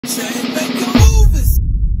Ooh.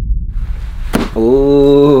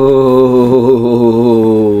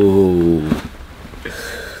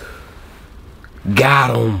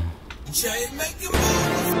 Got him. Jay making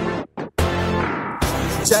movies.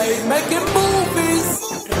 Jay making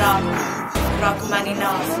movies. Rock money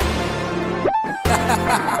now.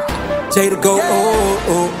 Jay to go,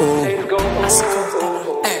 Jay to go,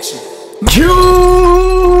 action.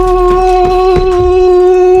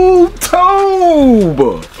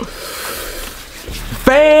 YouTube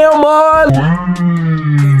family,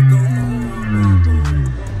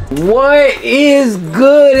 what is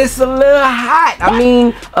good? It's a little hot. I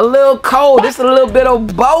mean, a little cold. It's a little bit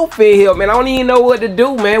of both in here, man. I don't even know what to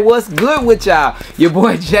do, man. What's good with y'all? Your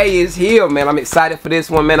boy Jay is here, man. I'm excited for this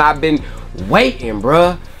one, man. I've been waiting,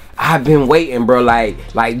 bruh. I've been waiting, bro. Like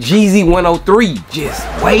Jeezy 103. Just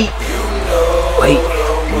wait.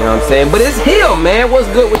 You know what I'm saying? But it's here, man. What's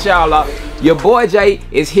good with y'all? Your boy Jay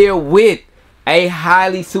is here with a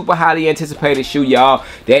super highly anticipated shoe, y'all,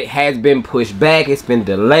 that has been pushed back. It's been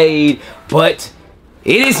delayed, but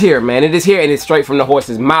it is here, man. It is here, and it's straight from the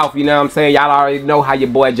horse's mouth. You know what I'm saying? Y'all already know how your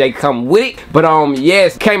boy Jay come with it. But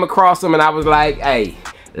yes, came across him and I was like, hey,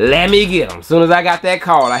 let me get him. As soon as I got that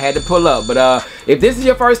call, I had to pull up. But if this is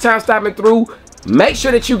your first time stopping through, make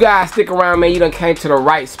sure that you guys stick around, man. You done came to the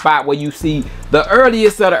right spot where you see the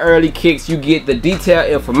earliest of the early kicks. You get the detailed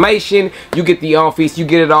information, you get the on-feast, you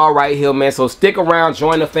get it all right here, man. So stick around,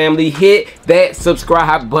 join the family, hit that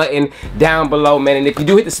subscribe button down below, man. And if you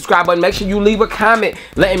do hit the subscribe button, make sure you leave a comment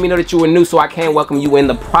letting me know that you were new so I can welcome you in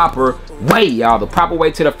the proper way, y'all. The proper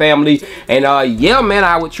way to the family. And yeah, man,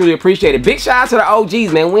 I would truly appreciate it. Big shout out to the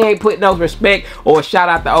OGs, man. We ain't putting no respect or shout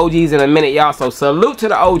out the OGs in a minute, y'all. So salute to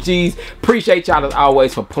the OGs. Appreciate y'all as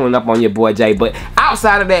always for pulling up on your boy Jay. But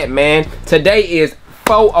outside of that, man, today is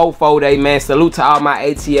 404 day, man. Salute to all my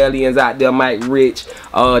ATLians out there, Mike Rich,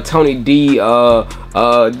 Tony D,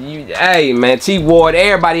 hey man, T Ward,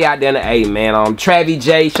 everybody out there in the A, man. Travi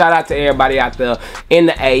J, shout out to everybody out there in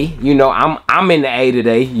the A. You know, I'm in the A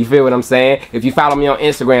today. You feel what I'm saying? If you follow me on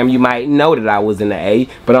Instagram, you might know that I was in the A.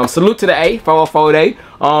 But salute to the A, 404 day.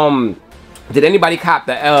 Did anybody cop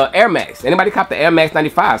the Air Max? Anybody cop the Air Max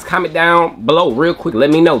 95s? Comment down below real quick. Let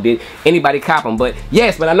me know. Did anybody cop them? But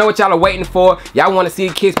yes, but I know what y'all are waiting for. Y'all want to see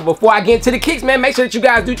the kicks. But before I get into the kicks, man, make sure that you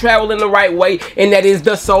guys do travel in the right way. And that is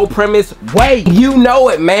the Soul Premise way. You know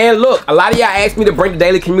it, man. Look, a lot of y'all asked me to bring the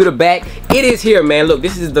Daily Commuter back. It is here, man. Look,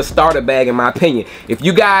 this is the starter bag in my opinion. If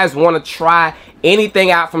you guys want to try anything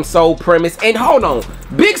out from Soul Premise, and hold on,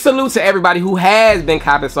 big salute to everybody who has been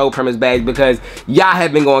copping Soul Premise bags because y'all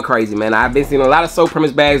have been going crazy, man. I've been seeing a lot of Soul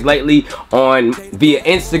Premise bags lately via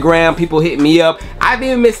Instagram. People hit me up. I've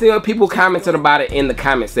even been seeing people commenting about it in the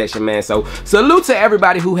comment section, man. So salute to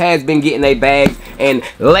everybody who has been getting their bags and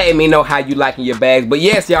letting me know how you liking your bags. But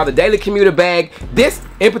yes, y'all, the Daily Commuter bag, this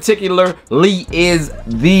in particular is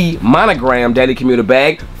the monogram Daily Commuter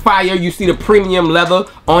bag. Fire. You see the premium leather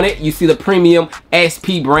on it. You see the premium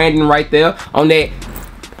SP branding right there on that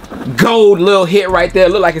gold little hit right there.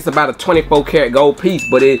 Look like it's about a 24 karat gold piece,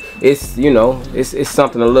 but it's you know, it's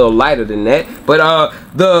something a little lighter than that. But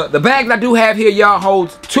the bag that I do have here, y'all,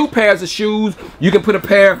 holds 2 pairs of shoes. You can put a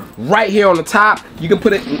pair right here on the top. You can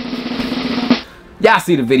put it. Y'all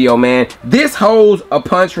see the video, man. This holds a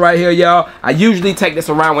punch right here, y'all. I usually take this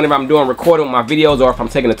around whenever I'm doing recording with my videos or if I'm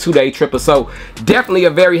taking a 2-day trip or so. Definitely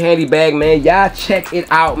a very handy bag, man. Y'all check it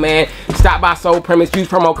out, man. Stop by Soul Premise. Use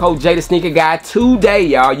promo code JayTheSneakerGuy today,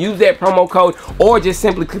 y'all. Use that promo code or just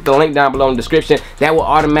simply click the link down below in the description. That will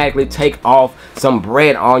automatically take off some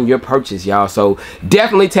bread on your purchase, y'all. So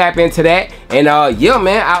definitely tap into that. And yeah,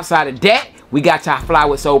 man, outside of that, we got y'all fly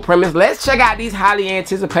with Soul Premise. Let's check out these highly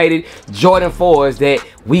anticipated Jordan 4s that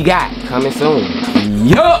we got coming soon.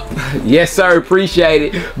 Yup. Yes, sir.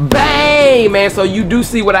 Appreciate it. Bang, man. So you do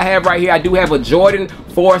see what I have right here. I do have a Jordan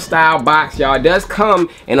 4 style box, y'all. It does come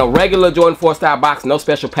in a regular Jordan 4 style box. No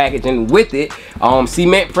special packaging with it.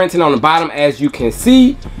 Cement printing on the bottom, as you can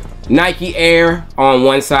see. Nike Air on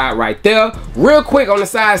one side right there. Real quick on the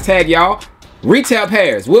size tag, y'all. Retail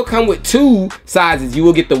pairs will come with 2 sizes. You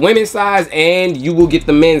will get the women's size and you will get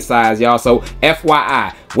the men's size, y'all. So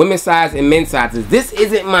FYI, women's size and men's sizes. This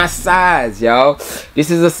isn't my size, y'all.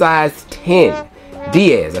 This is a size 10.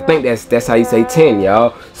 THEADS. I think that's how you say 10,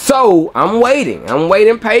 y'all. So I'm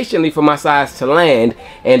waiting patiently for my size to land.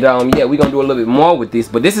 And yeah, we're gonna do a little bit more with this.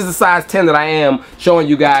 But this is a size 10 that I am showing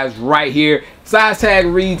you guys right here. Size tag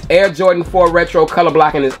reads Air Jordan 4 Retro, color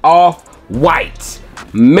blocking is off white.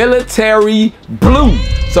 Military blue.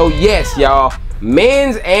 So yes, y'all,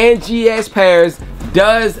 men's and GS pairs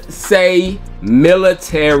does say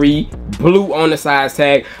military blue on the size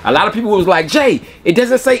tag. A lot of people was like, Jay, it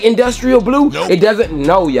doesn't say industrial blue. Nope. It doesn't.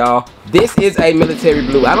 No, y'all. This is a military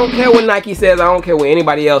blue. I don't care what Nike says. I don't care what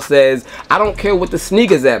anybody else says. I don't care what the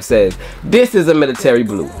Sneakers app says. This is a military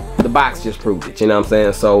blue. The box just proved it, you know what I'm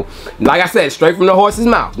saying? So, like I said, straight from the horse's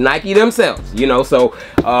mouth. Nike themselves, you know. So,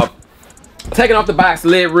 taking off the box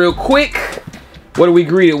lid real quick. What are we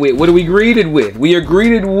greeted with? What are we greeted with? We are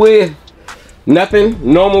greeted with nothing.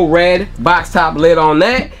 Normal red box top lid on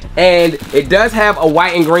that. And it does have a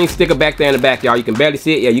white and green sticker back there in the back, y'all. You can barely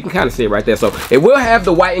see it. Yeah, you can kind of see it right there. So it will have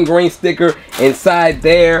the white and green sticker inside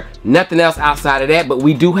there. Nothing else outside of that. But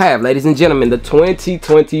we do have, ladies and gentlemen, the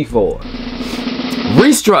 2024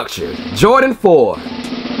 restructured Jordan 4.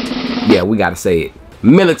 Yeah, we got to say it.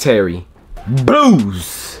 Military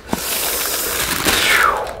blues.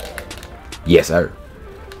 Yes, sir.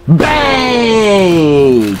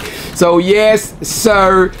 Bang! So yes,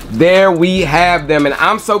 sir, there we have them. And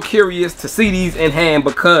I'm so curious to see these in hand,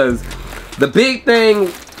 because the big thing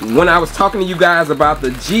when I was talking to you guys about the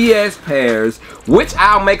GS pairs, which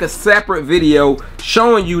I'll make a separate video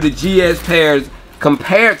showing you the GS pairs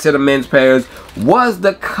compared to the men's pairs, was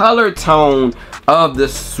the color tone of the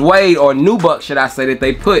suede, or nubuck should I say, that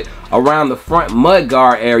they put around the front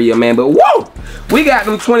mudguard area, man. But whoa, we got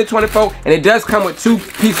them 2024, and it does come with 2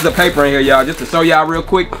 pieces of paper in here, y'all. Just to show y'all real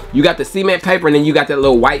quick, you got the cement paper, and then you got that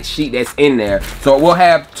little white sheet that's in there. So we'll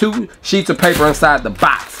have 2 sheets of paper inside the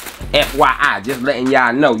box. FYI, just letting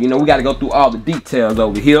y'all know. You know, we got to go through all the details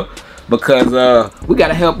over here, because we got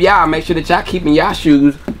to help y'all make sure that y'all keeping y'all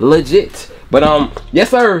shoes legit. But yes,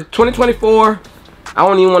 sir, 2024. I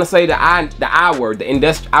don't even want to say the I word, the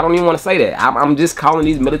industry. I don't even want to say that. I'm just calling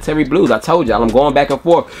these military blues. I told y'all I'm going back and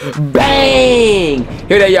forth. Bang!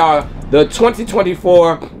 Here they are, the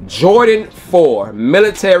 2024 Jordan 4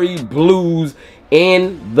 military blues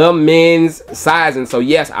in the men's sizing. So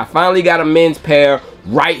yes, I finally got a men's pair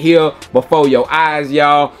right here before your eyes,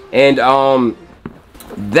 y'all, and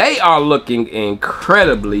they are looking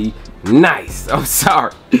incredibly nice. I'm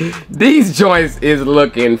sorry, these joints is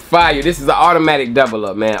looking fire. This is an automatic double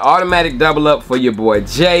up, man. Automatic double up for your boy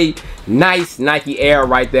Jay. Nice Nike Air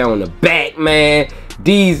right there on the back, man.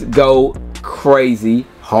 These go crazy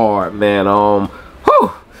hard, man.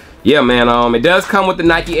 Whew. Yeah, man. It does come with the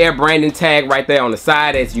Nike Air branding tag right there on the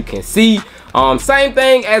side, as you can see. Same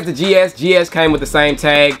thing as the GS. GS came with the same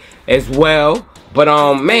tag as well. But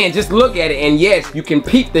man, just look at it, and yes, you can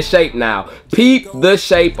peep the shape now. Peep the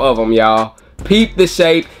shape of them, y'all. Peep the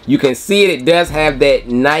shape. You can see it. It does have that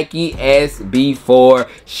Nike SB4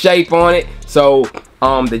 shape on it. So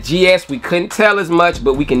the GS, we couldn't tell as much,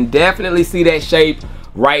 but we can definitely see that shape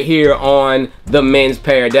right here on the men's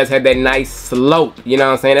pair. It does have that nice slope, you know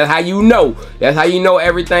what I'm saying? That's how you know. That's how you know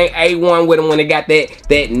everything A1 with them, when they got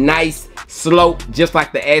that nice slope, just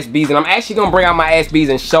like the SBs. And I'm actually gonna bring out my SBs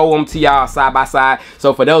and show them to y'all side by side,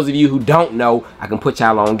 so for those of you who don't know, I can put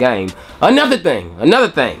y'all on game. Another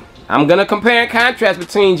thing, I'm gonna compare and contrast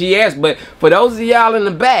between GS, but for those of y'all in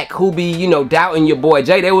the back who be, you know, doubting your boy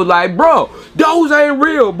Jay, they was like, bro, those ain't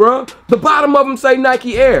real, bro. The bottom of them say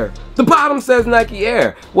Nike Air. The bottom says Nike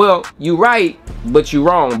Air. Well, you right, but you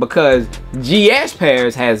wrong, because GS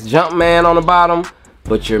pairs has Jumpman on the bottom,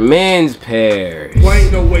 but your men's pairs,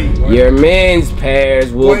 ain't no way, your men's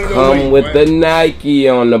pairs will come with the Nike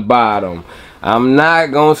on the bottom. I'm not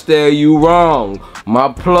gonna stare you wrong.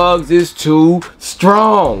 My plugs is too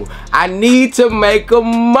strong. I need to make a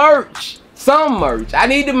merch. Some merch. I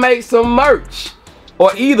need to make some merch.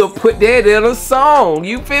 Or either put that in a song.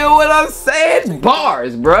 You feel what I'm saying?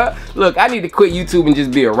 Bars, bruh. Look, I need to quit YouTube and just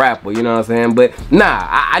be a rapper, you know what I'm saying? But nah,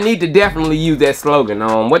 I need to definitely use that slogan.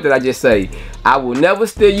 What did I just say? I will never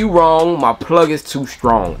steer you wrong. My plug is too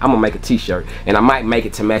strong. I'm gonna make a t-shirt, and I might make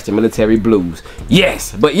it to match the military blues.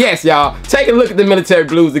 Yes, but yes, y'all, take a look at the military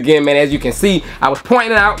blues again, man. As you can see, I was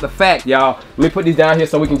pointing out the fact, y'all. Let me put these down here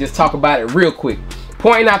so we can just talk about it real quick.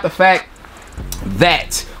 Pointing out the fact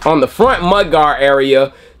that on the front mudguard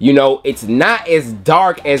area, you know, it's not as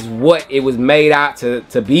dark as what it was made out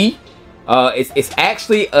to be. It's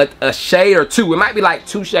actually a shade or 2. It might be like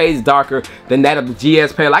 2 shades darker than that of the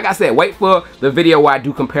GS pair. Like I said, wait for the video where I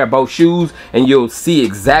do compare both shoes and you'll see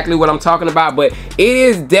exactly what I'm talking about. But it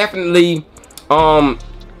is definitely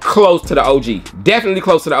close to the OG. Definitely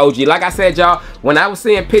close to the OG. Like I said, y'all, when I was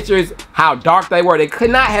seeing pictures how dark they were, they could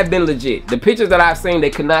not have been legit. The pictures that I've seen, they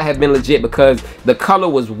could not have been legit because the color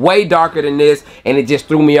was way darker than this, and it just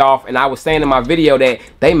threw me off. And I was saying in my video that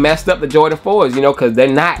they messed up the Jordan 4s, you know, because they're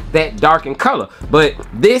not that dark in color. But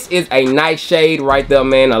this is a nice shade right there,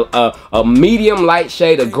 man. A medium light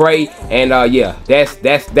shade of gray, and yeah, that's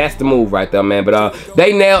the move right there, man. But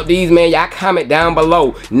they nailed these, man. Y'all comment down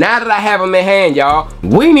below. Now that I have them in hand, y'all,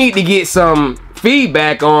 we need to get some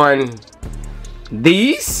feedback on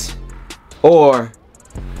these or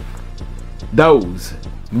those.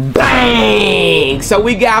 Bang! So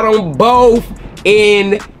we got them both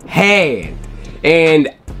in hand,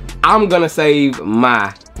 and I'm gonna save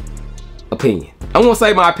my opinion. I'm gonna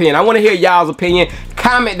save my opinion. I want to hear y'all's opinion.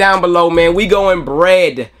 Comment down below, man. We going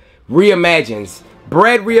bread reimagines.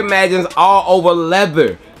 Bread reimagines all over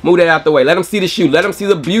leather. Move that out the way. Let them see the shoe. Let them see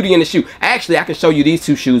the beauty in the shoe. Actually, I can show you these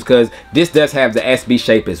two shoes because this does have the SB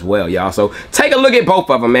shape as well, y'all. So take a look at both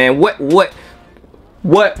of them, man.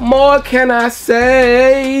 What more can I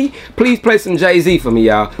say? Please play some Jay-Z for me,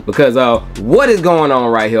 y'all, because what is going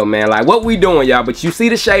on right here, man? Like, what we doing, y'all? But you see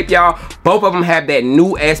the shape, y'all. Both of them have that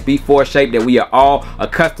new SB4 shape that we are all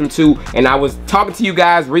accustomed to. And I was talking to you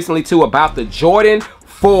guys recently too about the Jordan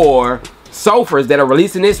 4 Sofas that are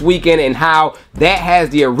releasing this weekend and how that has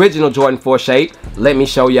the original Jordan 4 shape. Let me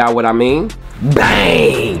show y'all what I mean.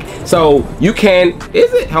 Bang! So you can,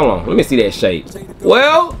 hold on, let me see that shape.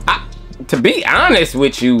 Well, to be honest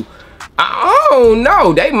with you, I don't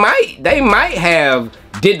know. They might have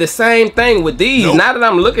did the same thing with these. Nope. Now that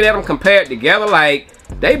I'm looking at them compared together, like,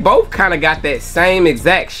 they both kind of got that same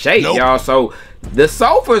exact shape, y'all. So the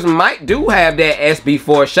Sofas might do have that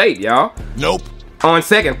SB4 shape, y'all. Nope. On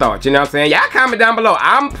second thought, you know what I'm saying? Y'all comment down below.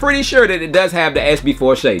 I'm pretty sure that it does have the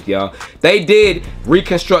SB4 shape, y'all. They did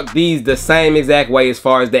reconstruct these the same exact way as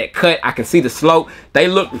far as that cut. I can see the slope. They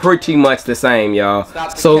look pretty much the same, y'all.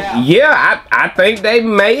 So yeah, I think they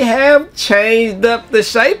may have changed up the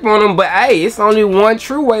shape on them, but hey, it's only one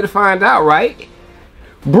true way to find out, right?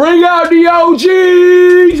 Bring out the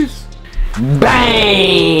OGs!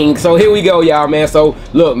 Bang! So here we go, y'all, man. So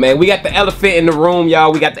look, man, we got the elephant in the room,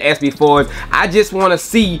 y'all. We got the SB4s. I just want to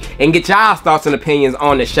see and get y'all's thoughts and opinions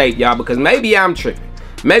on the shape, y'all, because maybe I'm tripping.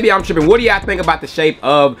 Maybe I'm tripping. What do y'all think about the shape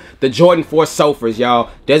of the Jordan 4 Sofas,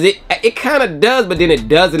 y'all? Does it kind of does, but then it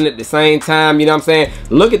doesn't at the same time, you know what I'm saying?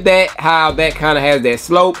 Look at that, how that kind of has that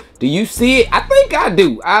slope. Do you see it? I think I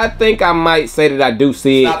do. I think I might say that I do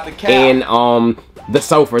see it in the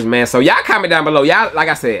Sofas, man. So y'all comment down below. Y'all, like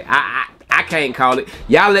I said, I can't call it.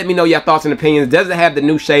 Y'all let me know your thoughts and opinions. Does it have the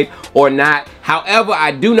new shape or not? However,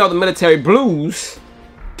 I do know the military blues,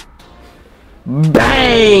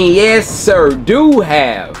 bang, yes sir, do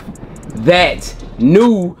have that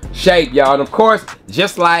new shape, y'all. And of course,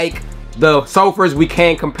 just like the Sofas, we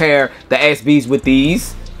can compare the SBs with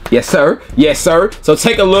these. Yes sir, yes sir. So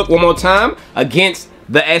take a look one more time against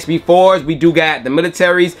the SB4s. We do got the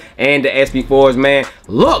militaries and the SB4s, man.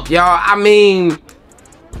 Look, y'all, I mean,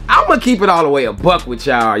 I'm gonna keep it all the way a buck with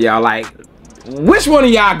y'all, like, which one of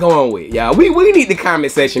y'all going with, y'all? We need the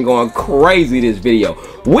comment section going crazy this video.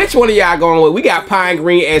 Which one of y'all going with? We got pine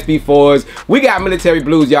green SB4s, we got military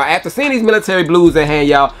blues, y'all. After seeing these military blues in hand,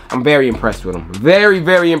 y'all, I'm very impressed with them. Very,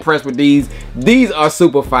 very impressed with these. These are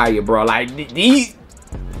super fire, bro. Like, these,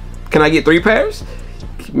 can I get 3 pairs?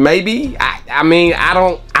 Maybe. I mean, I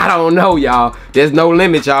don't know, y'all. There's no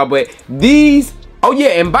limit, y'all, but these, oh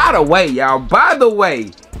yeah, and by the way, y'all, by the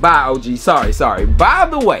way, bye OG, sorry. By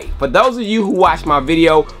the way, for those of you who watched my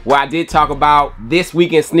video where I did talk about this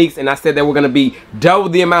weekend sneaks and I said there were gonna be double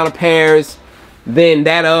the amount of pairs than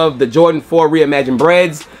that of the Jordan 4 reimagined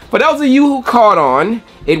breads, for those of you who caught on,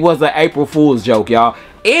 it was an April Fool's joke, y'all.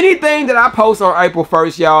 Anything that I post on April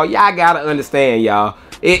 1st, y'all gotta understand, y'all.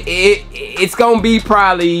 It's gonna be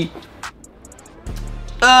probably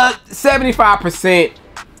 75%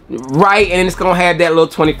 right, and it's gonna have that little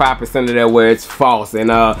 25% of that where it's false.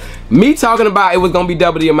 And me talking about it was gonna be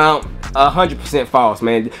double the amount, 100% false,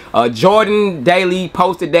 man. Jordan Daily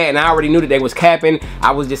posted that, and I already knew that they was capping.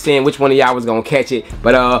 I was just saying which one of y'all was gonna catch it,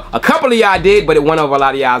 but a couple of y'all did, but it went over a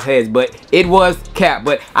lot of y'all's heads, but it was capped.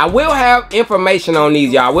 But I will have information on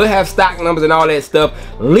these, y'all. We'll have stock numbers and all that stuff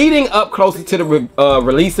leading up closer to the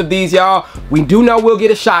release of these, y'all. We do know we'll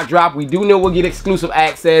get a shock drop. We do know we'll get exclusive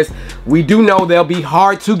access. We do know they'll be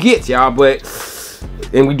hard to get, y'all, but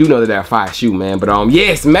and we do know that they're a fire shoe, man. But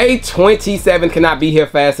yes, May 27th cannot be here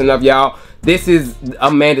fast enough, y'all. this is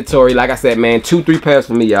a mandatory. Like I said, man, 2-3 pairs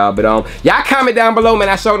for me, y'all. But y'all comment down below, man.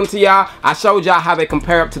 I showed them to y'all. I showed y'all how they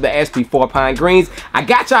compare up to the SP 4 Pine Greens. I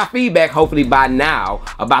got y'all feedback, hopefully by now,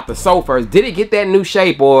 about the Sofers. Did it get that new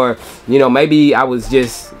shape, or you know, maybe I was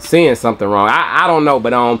just seeing something wrong? I don't know,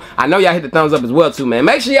 but I know y'all hit the thumbs up as well too, man.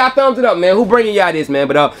 Make sure y'all thumbs it up, man. Who bringing y'all this, man?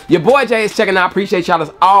 But your boy Jay is checking out. Appreciate y'all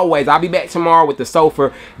as always. I'll be back tomorrow with the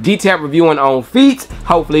Sofer detailed reviewing on feet.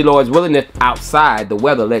 Hopefully, Lord's willing, if outside the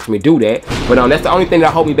weather lets me do that. But that's the only thing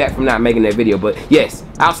that hold me back from not making that video. But yes,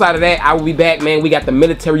 outside of that, I will be back, man. We got the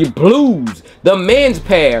Military Blues, the men's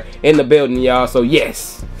pair in the building, y'all. So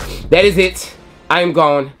yes, that is it. I am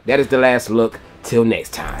gone. That is the last look. Till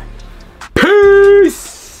next time.